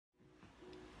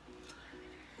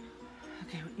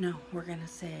Okay, no, we're gonna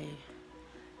say,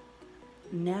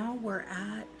 now we're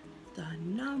at the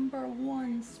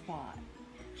 #1 spot.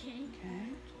 Okay. Okay.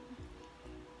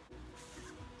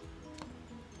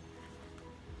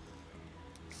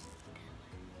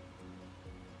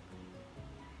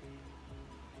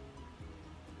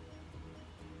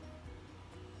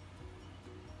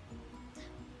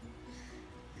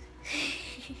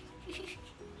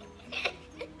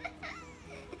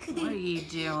 What are you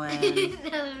doing?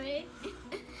 Sorry.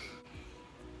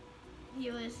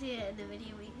 You will see it in the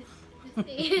video we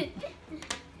see.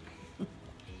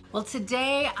 Well,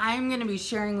 today I'm going to be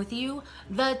sharing with you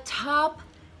the top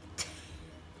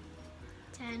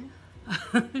 10.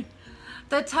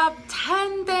 the top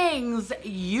 10 things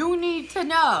you need to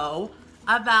know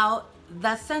about the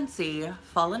Scentsy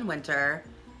Fall and Winter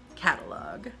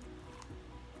catalog.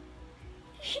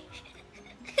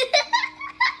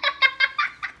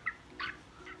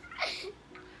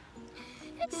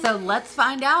 So let's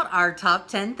find out our top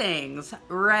 10 things.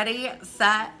 Ready,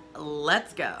 set,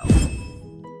 let's go.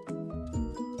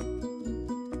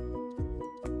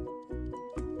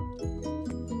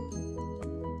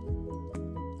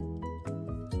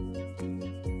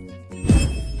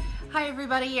 Hi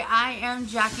everybody, I am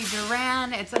Jacqui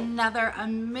Duran. It's another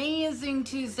amazing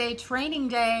Tuesday training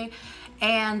day,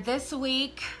 and this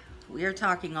week we are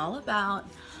talking all about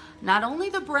not only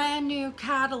the brand new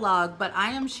catalog, but I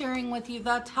am sharing with you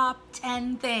the top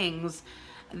 10 things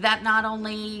that not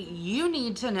only you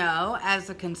need to know as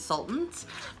a consultant,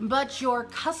 but your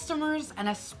customers and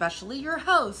especially your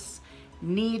hosts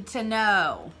need to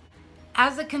know.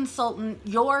 As a consultant,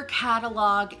 your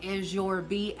catalog is your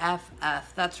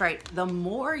BFF. That's right. The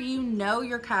more you know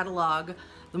your catalog,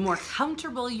 the more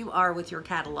comfortable you are with your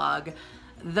catalog,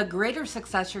 the greater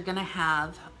success you're going to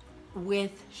have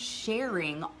with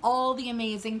sharing all the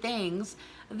amazing things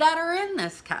that are in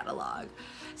this catalog.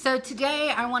 So today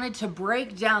I wanted to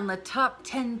break down the top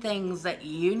 10 things that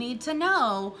you need to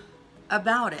know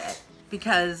about it,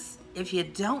 because if you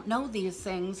don't know these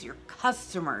things, your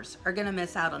customers are going to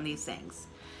miss out on these things.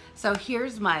 So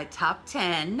here's my top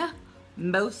 10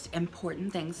 most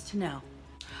important things to know.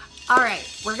 All right,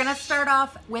 we're going to start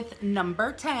off with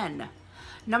number 10.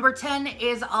 Number 10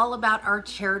 is all about our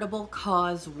charitable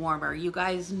cause warmer. You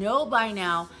guys know by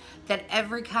now that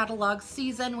every catalog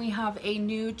season we have a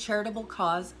new charitable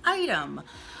cause item.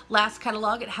 Last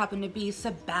catalog, it happened to be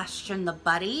Sebastian the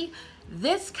Buddy.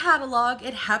 This catalog,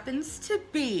 it happens to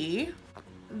be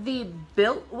the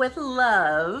Built with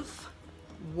Love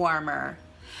warmer.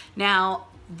 Now,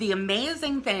 the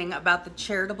amazing thing about the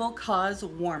charitable cause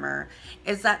warmer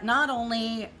is that not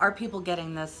only are people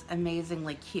getting this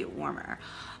amazingly cute warmer,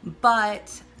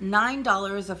 but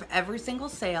 $9 of every single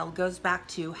sale goes back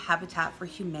to Habitat for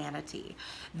Humanity.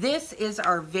 This is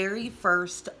our very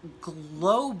first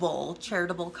global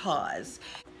charitable cause.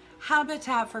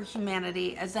 Habitat for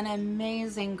Humanity is an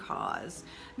amazing cause.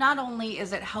 Not only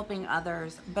is it helping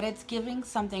others, but it's giving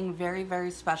something very,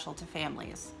 very special to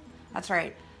families. That's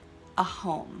right, a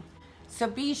home. So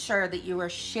be sure that you are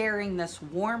sharing this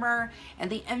warmer and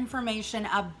the information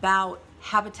about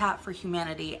Habitat for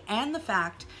Humanity and the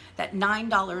fact that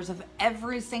 $9 of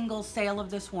every single sale of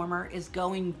this warmer is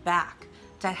going back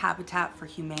to Habitat for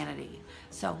Humanity.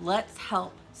 So let's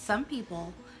help some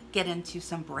people get into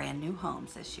some brand new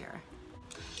homes this year.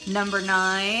 Number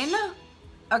 9.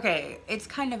 Okay, it's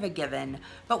kind of a given,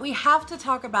 but we have to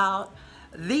talk about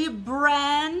the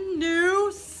brand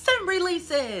new scent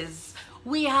releases.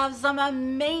 We have some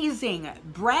amazing,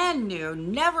 brand new,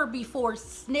 never before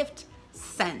sniffed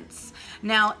scents.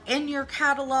 Now, in your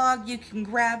catalog, you can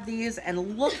grab these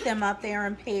and look them up there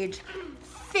on page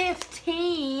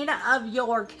 15 of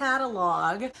your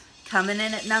catalog. Coming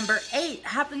in at number 8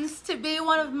 happens to be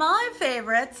one of my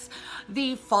favorites.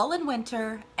 The Fall and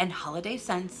Winter and Holiday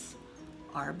Scents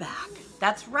are back.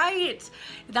 That's right.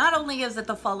 Not only is it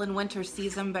the fall and winter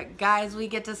season, but guys, we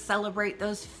get to celebrate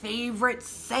those favorite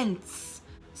scents.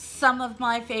 Some of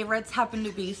my favorites happen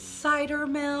to be Cider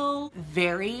Mill,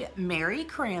 Very Merry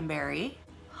Cranberry,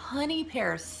 Honey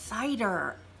Pear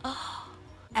Cider, oh,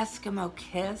 Eskimo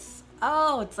Kiss,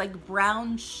 oh, it's like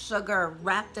brown sugar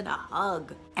wrapped in a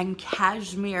hug, and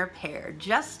Cashmere Pear,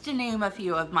 just to name a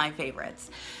few of my favorites.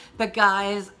 But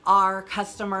guys, our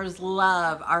customers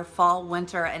love our fall,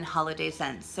 winter, and holiday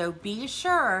scents. So be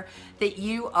sure that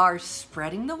you are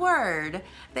spreading the word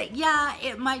that, yeah,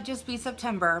 it might just be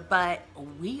September, but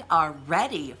we are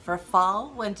ready for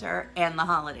fall, winter, and the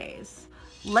holidays.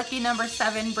 Lucky number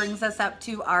 7 brings us up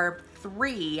to our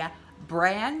 3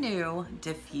 brand new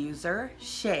diffuser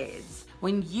shades.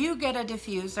 When you get a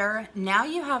diffuser, now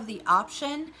you have the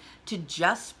option to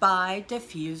just buy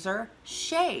diffuser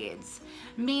shades,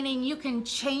 meaning you can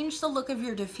change the look of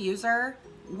your diffuser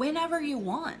whenever you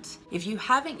want. If you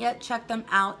haven't yet checked them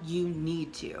out, you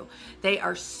need to. They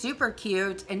are super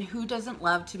cute, and who doesn't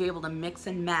love to be able to mix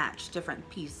and match different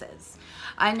pieces?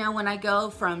 I know when I go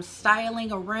from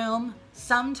styling a room,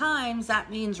 sometimes that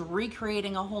means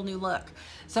recreating a whole new look.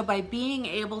 So by being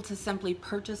able to simply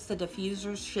purchase the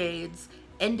diffuser shades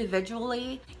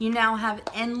individually, you now have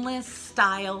endless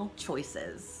style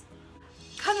choices.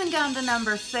 Coming down to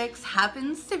number 6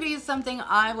 happens to be something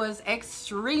I was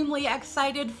extremely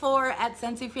excited for at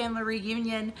Scentsy Family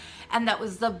Reunion, and that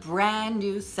was the brand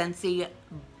new Scentsy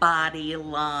body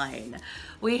line.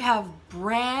 We have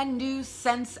brand new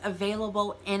scents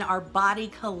available in our body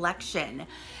collection.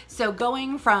 So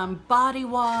going from body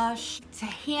wash to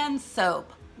hand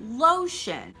soap,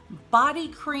 lotion, body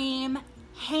cream,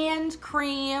 hand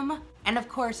cream, and of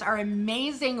course our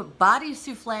amazing body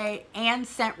souffle and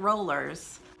scent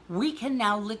rollers, we can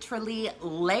now literally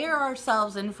layer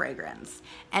ourselves in fragrance,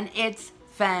 and it's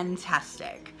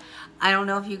fantastic. I don't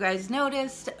know if you guys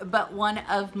noticed, but one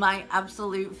of my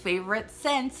absolute favorite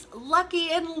scents,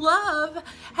 Lucky in Love,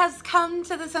 has come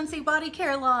to the Scentsy body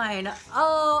care line.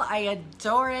 Oh, I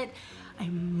adore it. I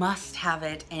must have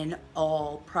it in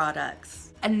all products.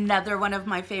 Another one of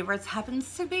my favorites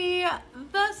happens to be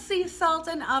the sea salt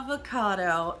and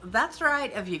avocado. That's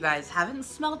right, if you guys haven't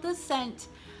smelled this scent,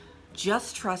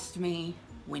 just trust me,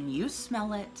 when you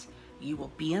smell it, you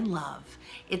will be in love.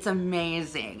 It's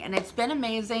amazing, and it's been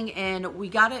amazing, and we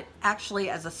got it actually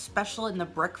as a special in the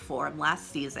brick form last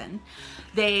season.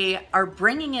 They are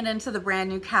bringing it into the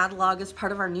brand new catalog as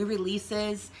part of our new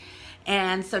releases.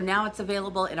 And so now it's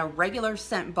available in a regular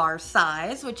scent bar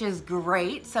size, which is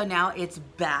great. So now it's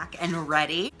back and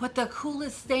ready. But the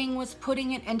coolest thing was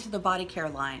putting it into the body care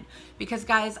line, because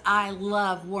guys, I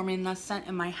love warming the scent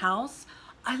in my house.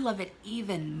 I love it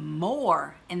even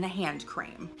more in the hand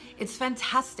cream. It's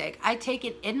fantastic. I take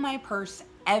it in my purse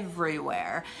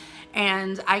everywhere.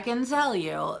 And I can tell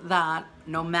you that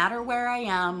no matter where I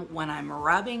am, when I'm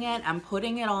rubbing it, I'm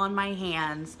putting it on my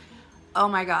hands, oh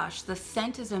my gosh, the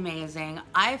scent is amazing.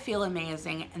 I feel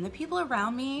amazing, and the people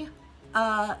around me,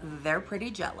 they're pretty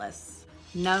jealous.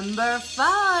 Number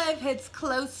 5 hits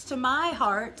close to my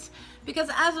heart, because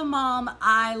as a mom,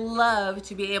 I love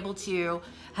to be able to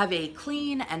have a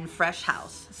clean and fresh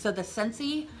house. So the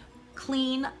Scentsy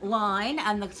Clean line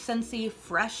and the Scentsy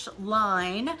Fresh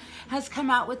line has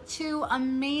come out with 2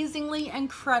 amazingly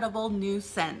incredible new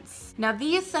scents. Now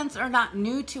these scents are not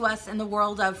new to us in the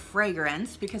world of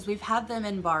fragrance, because we've had them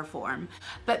in bar form,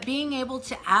 but being able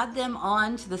to add them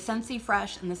on to the Scentsy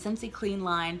Fresh and the Scentsy Clean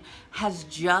line has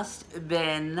just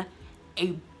been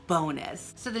a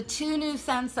bonus. So the 2 new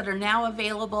scents that are now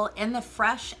available in the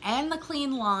Fresh and the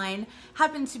Clean line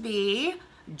happen to be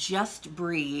Just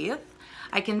Breathe.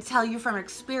 I can tell you from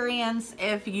experience,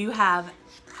 if you have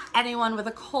anyone with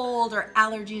a cold or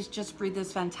allergies, Just Breathe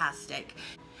is fantastic.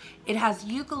 It has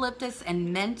eucalyptus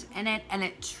and mint in it, and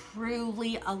it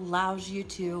truly allows you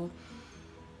to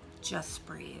just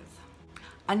breathe.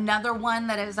 Another one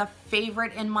that is a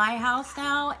favorite in my house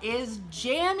now is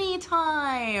Jammy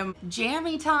Time.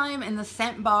 Jammy Time in the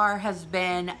scent bar has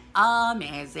been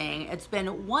amazing. It's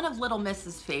been one of Little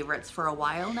Miss's favorites for a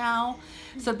while now.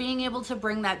 So being able to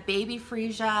bring that baby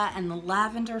freesia and the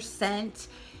lavender scent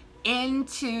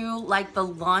into like the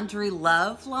Laundry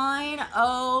Love line,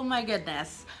 oh my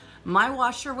goodness. My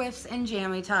washer whiffs in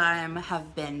Jammy Time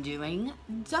have been doing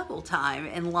double time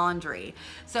in laundry.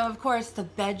 So of course the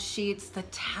bed sheets, the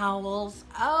towels,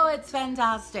 oh, it's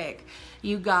fantastic.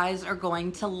 You guys are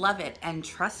going to love it, and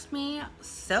trust me,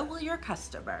 so will your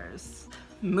customers.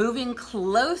 Moving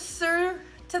closer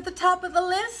to the top of the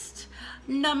list,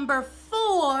 number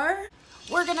 4,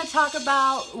 we're gonna talk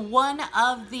about one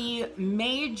of the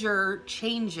major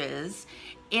changes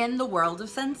in the world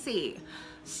of Scentsy.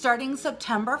 Starting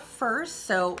September 1st,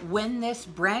 so when this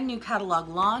brand new catalog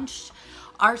launched,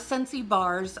 our Scentsy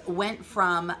bars went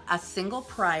from a single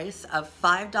price of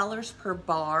 $5 per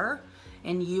bar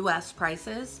in US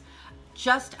prices,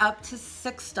 just up to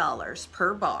 $6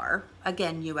 per bar,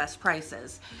 again US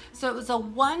prices. So it was a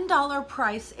 $1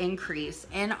 price increase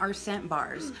in our scent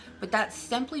bars, but that's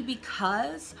simply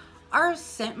because our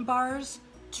scent bars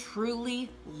truly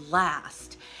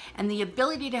last. and the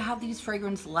ability to have these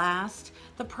fragrances last,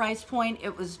 the price point,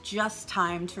 it was just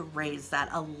time to raise that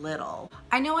a little.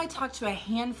 I know I talked to a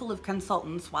handful of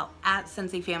consultants while at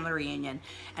Scentsy Family Reunion,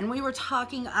 and we were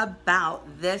talking about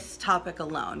this topic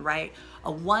alone, right?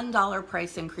 A $1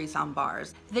 price increase on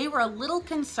bars. They were a little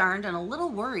concerned and a little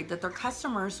worried that their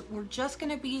customers were just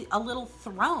gonna be a little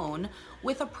thrown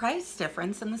with a price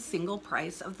difference in the single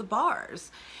price of the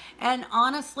bars. And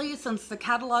honestly, since the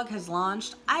catalog has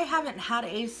launched, I haven't had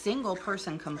a single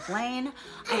person complain.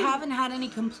 I haven't had any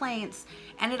complaints.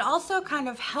 And it also kind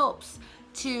of helps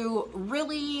to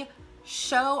really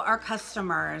show our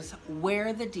customers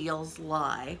where the deals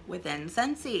lie within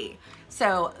Scentsy.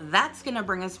 So that's gonna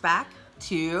bring us back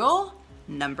to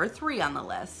number 3 on the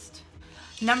list.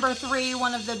 Number 3,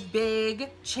 one of the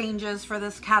big changes for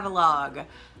this catalog.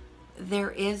 There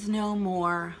is no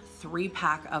more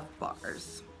 3-pack of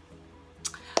bars.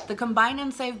 The Combine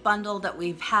and Save bundle that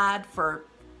we've had for,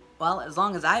 well, as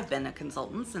long as I've been a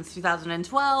consultant, since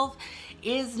 2012,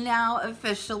 is now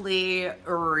officially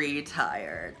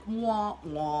retired. Wah,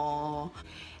 wah.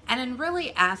 And in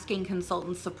really asking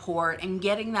consultant support and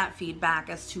getting that feedback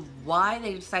as to why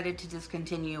they decided to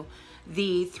discontinue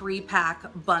the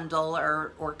 3-pack bundle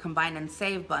or Combine and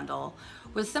Save bundle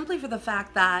was simply for the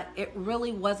fact that it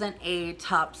really wasn't a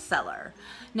top seller.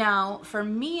 Now, for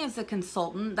me as a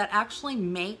consultant, that actually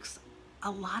makes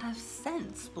a lot of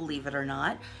sense, believe it or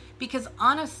not, because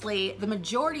honestly, the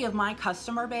majority of my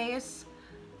customer base,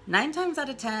 9 times out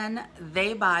of 10,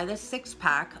 they buy the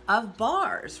 6-pack of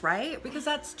bars, right? Because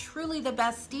that's truly the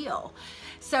best deal.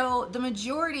 So the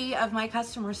majority of my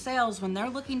customer sales, when they're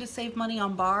looking to save money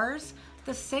on bars,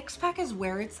 the 6-pack is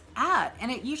where it's at, and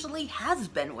it usually has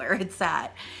been where it's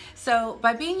at. So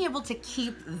by being able to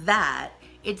keep that,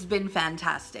 it's been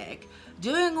fantastic.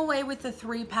 Doing away with the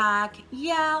 3-pack,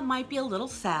 yeah, might be a little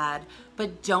sad,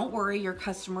 but don't worry, your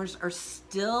customers are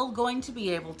still going to be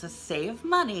able to save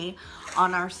money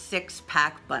on our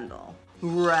 6-pack bundle.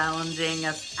 Rounding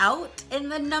us out in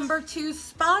the number 2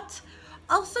 spot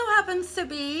also happens to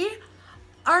be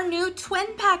our new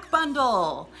twin-pack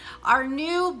bundle, our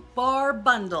new bar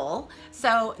bundle.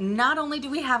 So not only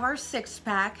do we have our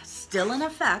 6-pack still in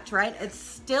effect, right? It's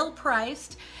still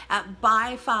priced at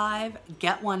buy 5,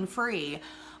 get 1 free.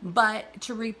 But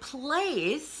to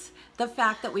replace the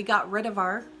fact that we got rid of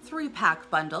our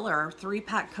 3-pack bundle or our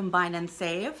 3-pack Combine and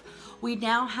Save, we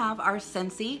now have our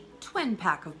Scentsy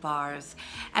twin-pack of bars.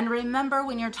 And remember,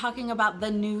 when you're talking about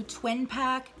the new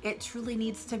twin-pack, it truly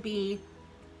needs to be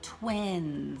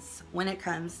twins when it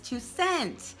comes to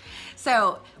scent.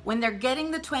 So when they're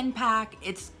getting the twin pack,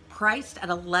 it's priced at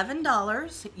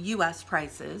 $11 US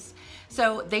prices.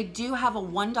 So they do have a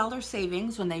 $1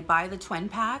 savings when they buy the twin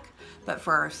pack, but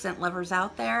for our scent lovers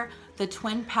out there, the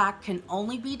twin pack can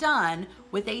only be done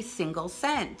with a single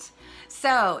scent.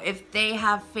 So if they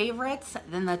have favorites,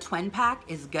 then the twin pack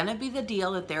is gonna be the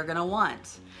deal that they're gonna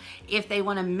want. If they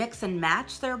wanna mix and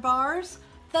match their bars,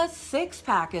 the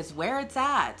 6-pack is where it's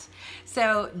at.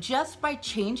 So just by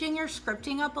changing your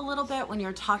scripting up a little bit when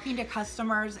you're talking to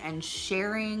customers and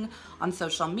sharing on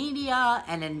social media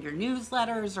and in your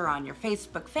newsletters or on your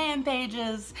Facebook fan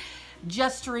pages,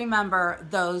 just to remember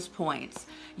those points.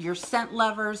 Your scent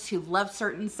lovers who love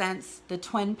certain scents, the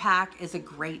twin pack is a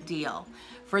great deal.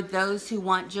 For those who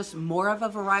want just more of a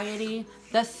variety,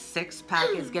 the 6-pack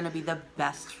is gonna be the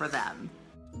best for them.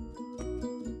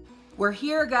 We're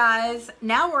here, guys.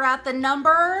 Now we're at the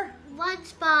number 1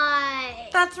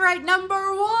 spot. That's right,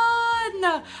 number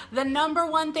 1. The number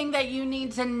 1 thing that you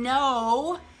need to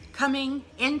know coming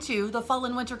into the fall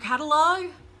and winter catalog,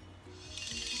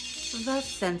 the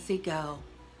Scentsy Go.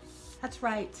 That's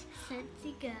right.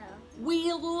 Scentsy Go.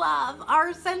 We love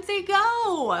our Scentsy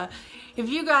Go. If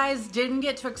you guys didn't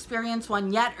get to experience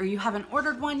one yet, or you haven't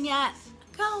ordered one yet,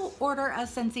 go order a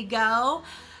Scentsy Go.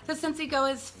 The Scentsy Go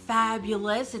is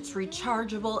fabulous. It's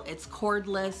rechargeable, it's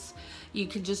cordless. You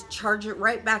can just charge it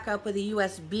right back up with a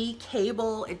USB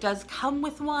cable. It does come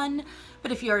with one,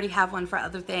 but if you already have one for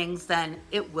other things, then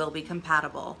it will be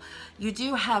compatible. You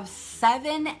do have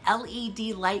 7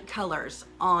 LED light colors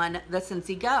on the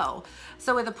Scentsy Go.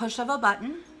 So with a push of a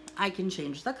button, I can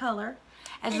change the color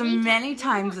as many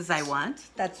times as I want.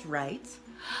 That's right.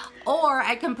 Or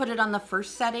I can put it on the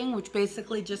first setting, which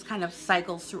basically just kind of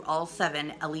cycles through all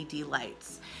 7 LED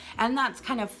lights. And that's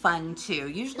kind of fun too.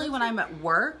 Usually when I'm at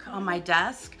work on my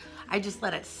desk, I just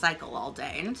let it cycle all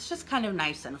day, and it's just kind of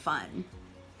nice and fun.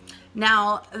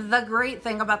 Now, the great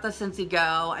thing about the Scentsy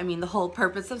Go, I mean, the whole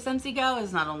purpose of Scentsy Go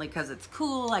is not only because it's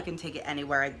cool, I can take it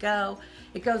anywhere I go.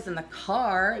 It goes in the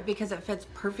car because it fits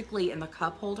perfectly in the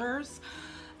cup holders.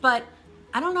 But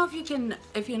I don't know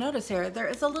if you notice here, there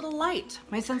is a little light.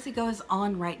 My Scentsy Go is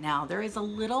on right now. There is a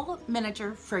little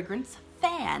miniature fragrance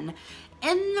fan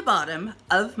in the bottom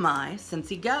of my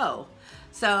Scentsy Go.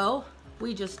 So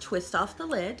we just twist off the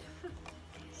lid,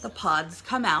 the pods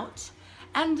come out,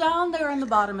 and down there on the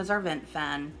bottom is our vent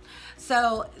fan.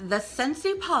 So the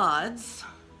Scentsy pods,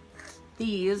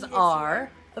 these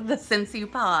are the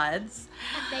Scentsy pods.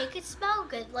 And make it smell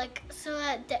good, like so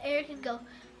that the air can go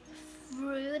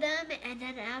through them and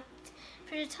then out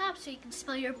for the top, so you can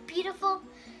smell your beautiful.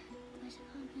 What's it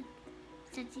called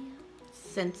again?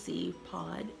 Scentsy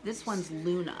pod. This one's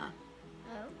Luna.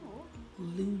 Oh.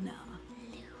 Luna.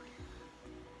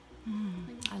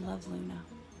 I love Luna.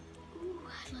 Ooh,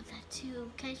 I love that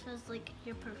too. Kind of smells like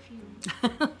your perfume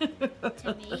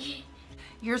to me.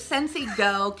 Your Scentsy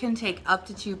Go can take up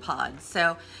to 2 pods.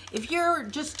 So if you're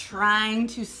just trying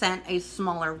to scent a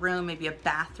smaller room, maybe a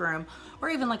bathroom, or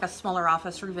even like a smaller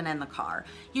office, or even in the car,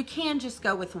 you can just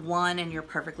go with 1 and you're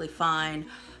perfectly fine.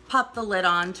 Pop the lid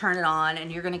on, turn it on,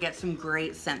 and you're gonna get some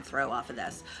great scent throw off of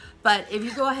this. But if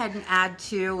you go ahead and add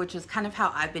 2, which is kind of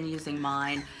how I've been using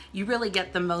mine, you really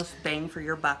get the most bang for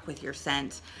your buck with your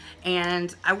scent.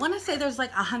 And I wanna say there's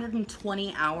like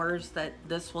 120 hours that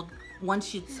this will,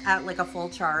 once it's at like a full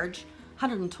charge,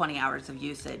 120 hours of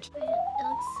usage. It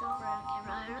looks silver on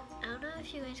camera. I don't know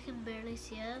if you guys can barely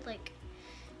see it. Like,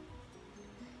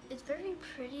 it's very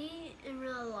pretty in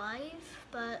real life,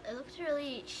 but it looks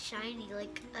really shiny,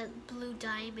 like a blue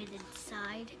diamond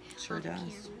inside. Sure on does.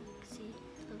 Camera. See,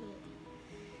 look at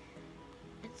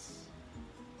it. It's,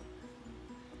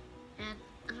 and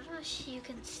I don't know if you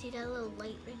can see that little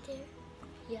light right there.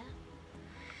 Yeah.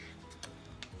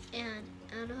 And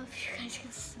I don't know if you guys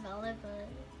can smell it, but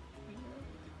you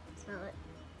know, smell it.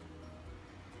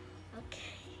 Okay.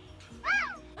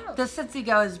 The Scentsy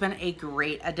Go has been a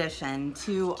great addition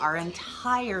to our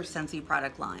entire Scentsy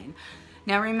product line.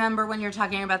 Now remember, when you're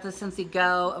talking about the Scentsy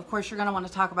Go, of course you're going to want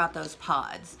to talk about those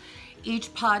pods.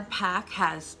 Each pod pack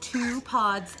has 2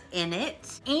 pods in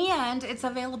it, and it's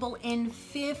available in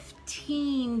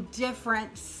 15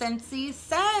 different Scentsy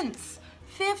scents.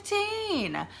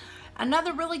 15!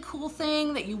 Another really cool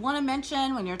thing that you want to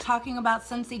mention when you're talking about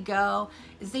Scentsy Go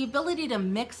is the ability to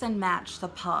mix and match the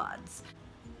pods.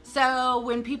 So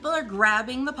when people are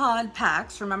grabbing the pod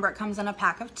packs, remember it comes in a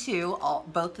pack of 2,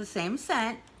 both the same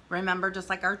scent. Remember, just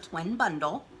like our twin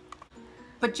bundle.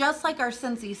 But just like our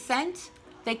Scentsy scent,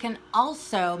 they can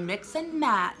also mix and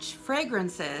match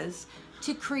fragrances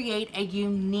to create a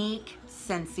unique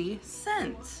Scentsy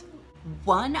scent.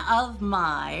 One of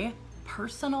my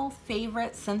personal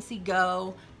favorite Scentsy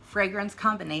Go fragrance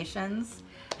combinations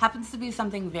happens to be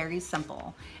something very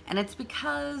simple, and it's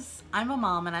because I'm a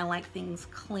mom and I like things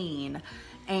clean,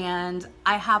 and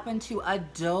I happen to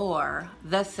adore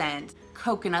the scent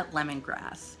Coconut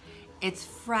Lemongrass. It's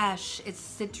fresh, it's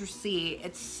citrusy,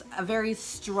 it's a very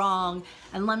strong,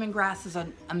 and lemongrass is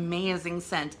an amazing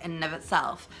scent in and of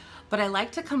itself. But I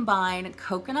like to combine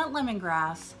coconut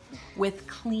lemongrass with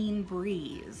Clean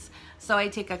Breeze. So I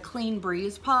take a Clean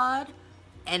Breeze pod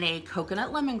and a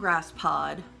coconut lemongrass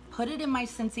pod, put it in my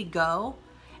Scentsy Go,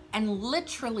 and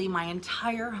literally my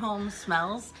entire home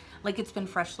smells like it's been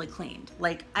freshly cleaned.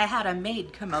 Like I had a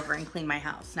maid come over and clean my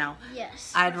house. Now,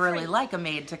 yes, I'd really like a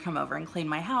maid to come over and clean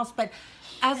my house, but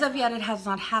as of yet it has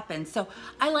not happened. So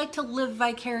I like to live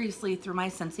vicariously through my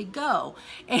Scentsy Go,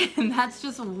 and that's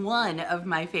just one of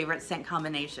my favorite scent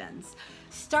combinations.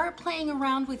 Start playing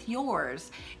around with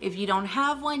yours. If you don't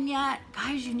have one yet,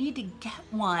 guys, you need to get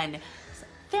one. It's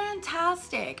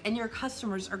fantastic, and your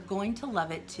customers are going to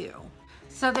love it too.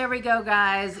 So there we go,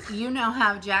 guys. You now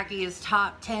have Jacqui's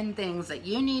top 10 things that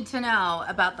you need to know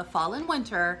about the fall and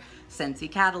winter Scentsy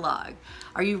catalog.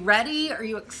 Are you ready? Are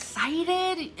you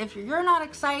excited? If you're not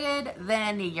excited,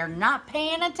 then you're not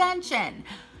paying attention.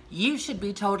 You should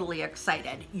be totally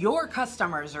excited. Your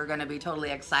customers are going to be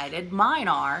totally excited. Mine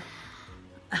are.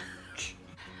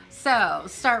 So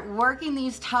start working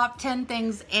these top 10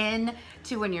 things in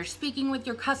to when you're speaking with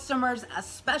your customers,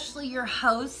 especially your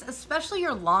hosts, especially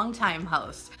your longtime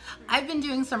hosts. I've been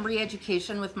doing some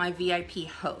re-education with my VIP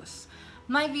hosts.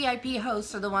 My VIP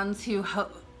hosts are the ones who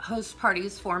host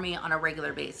parties for me on a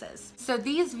regular basis. So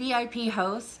these VIP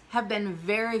hosts have been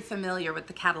very familiar with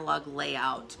the catalog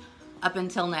layout up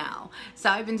until now. So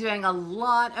I've been doing a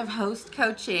lot of host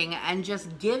coaching and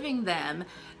just giving them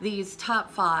these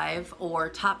top 5 or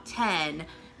top 10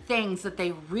 things that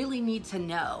they really need to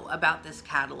know about this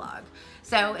catalog.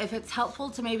 So if it's helpful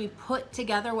to maybe put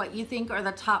together what you think are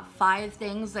the top 5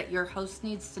 things that your host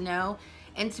needs to know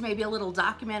into maybe a little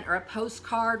document or a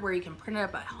postcard where you can print it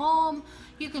up at home,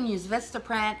 you can use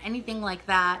Vistaprint, anything like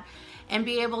that. and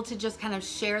be able to just kind of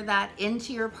share that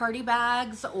into your party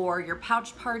bags or your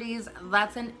pouch parties,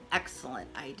 that's an excellent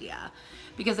idea.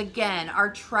 Because again,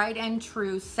 our tried and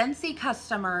true Scentsy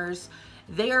customers,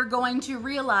 they are going to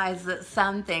realize that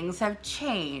some things have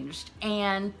changed,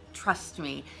 and trust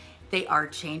me, they are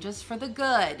changes for the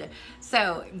good.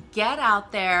 So get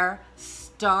out there,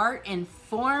 start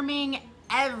informing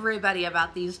everybody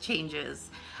about these changes.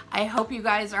 I hope you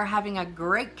guys are having a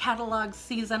great catalog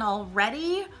season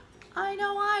already. I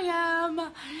know I am.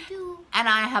 Me too. And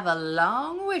I have a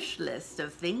long wish list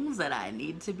of things that I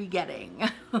need to be getting.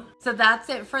 So that's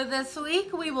it for this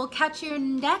week. We will catch you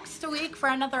next week for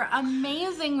another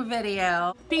amazing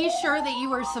video. Be sure that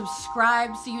you are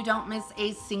subscribed so you don't miss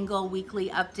a single weekly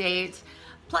update.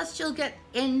 Plus you'll get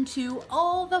into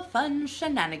all the fun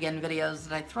shenanigan videos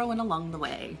that I throw in along the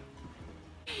way.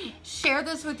 Share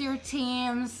this with your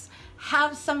teams.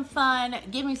 Have some fun.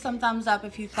 Give me some thumbs up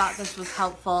if you thought this was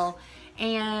helpful.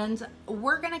 And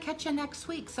we're going to catch you next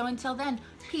week. So until then,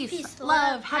 peace,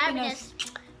 love, happiness.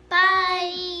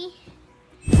 Bye.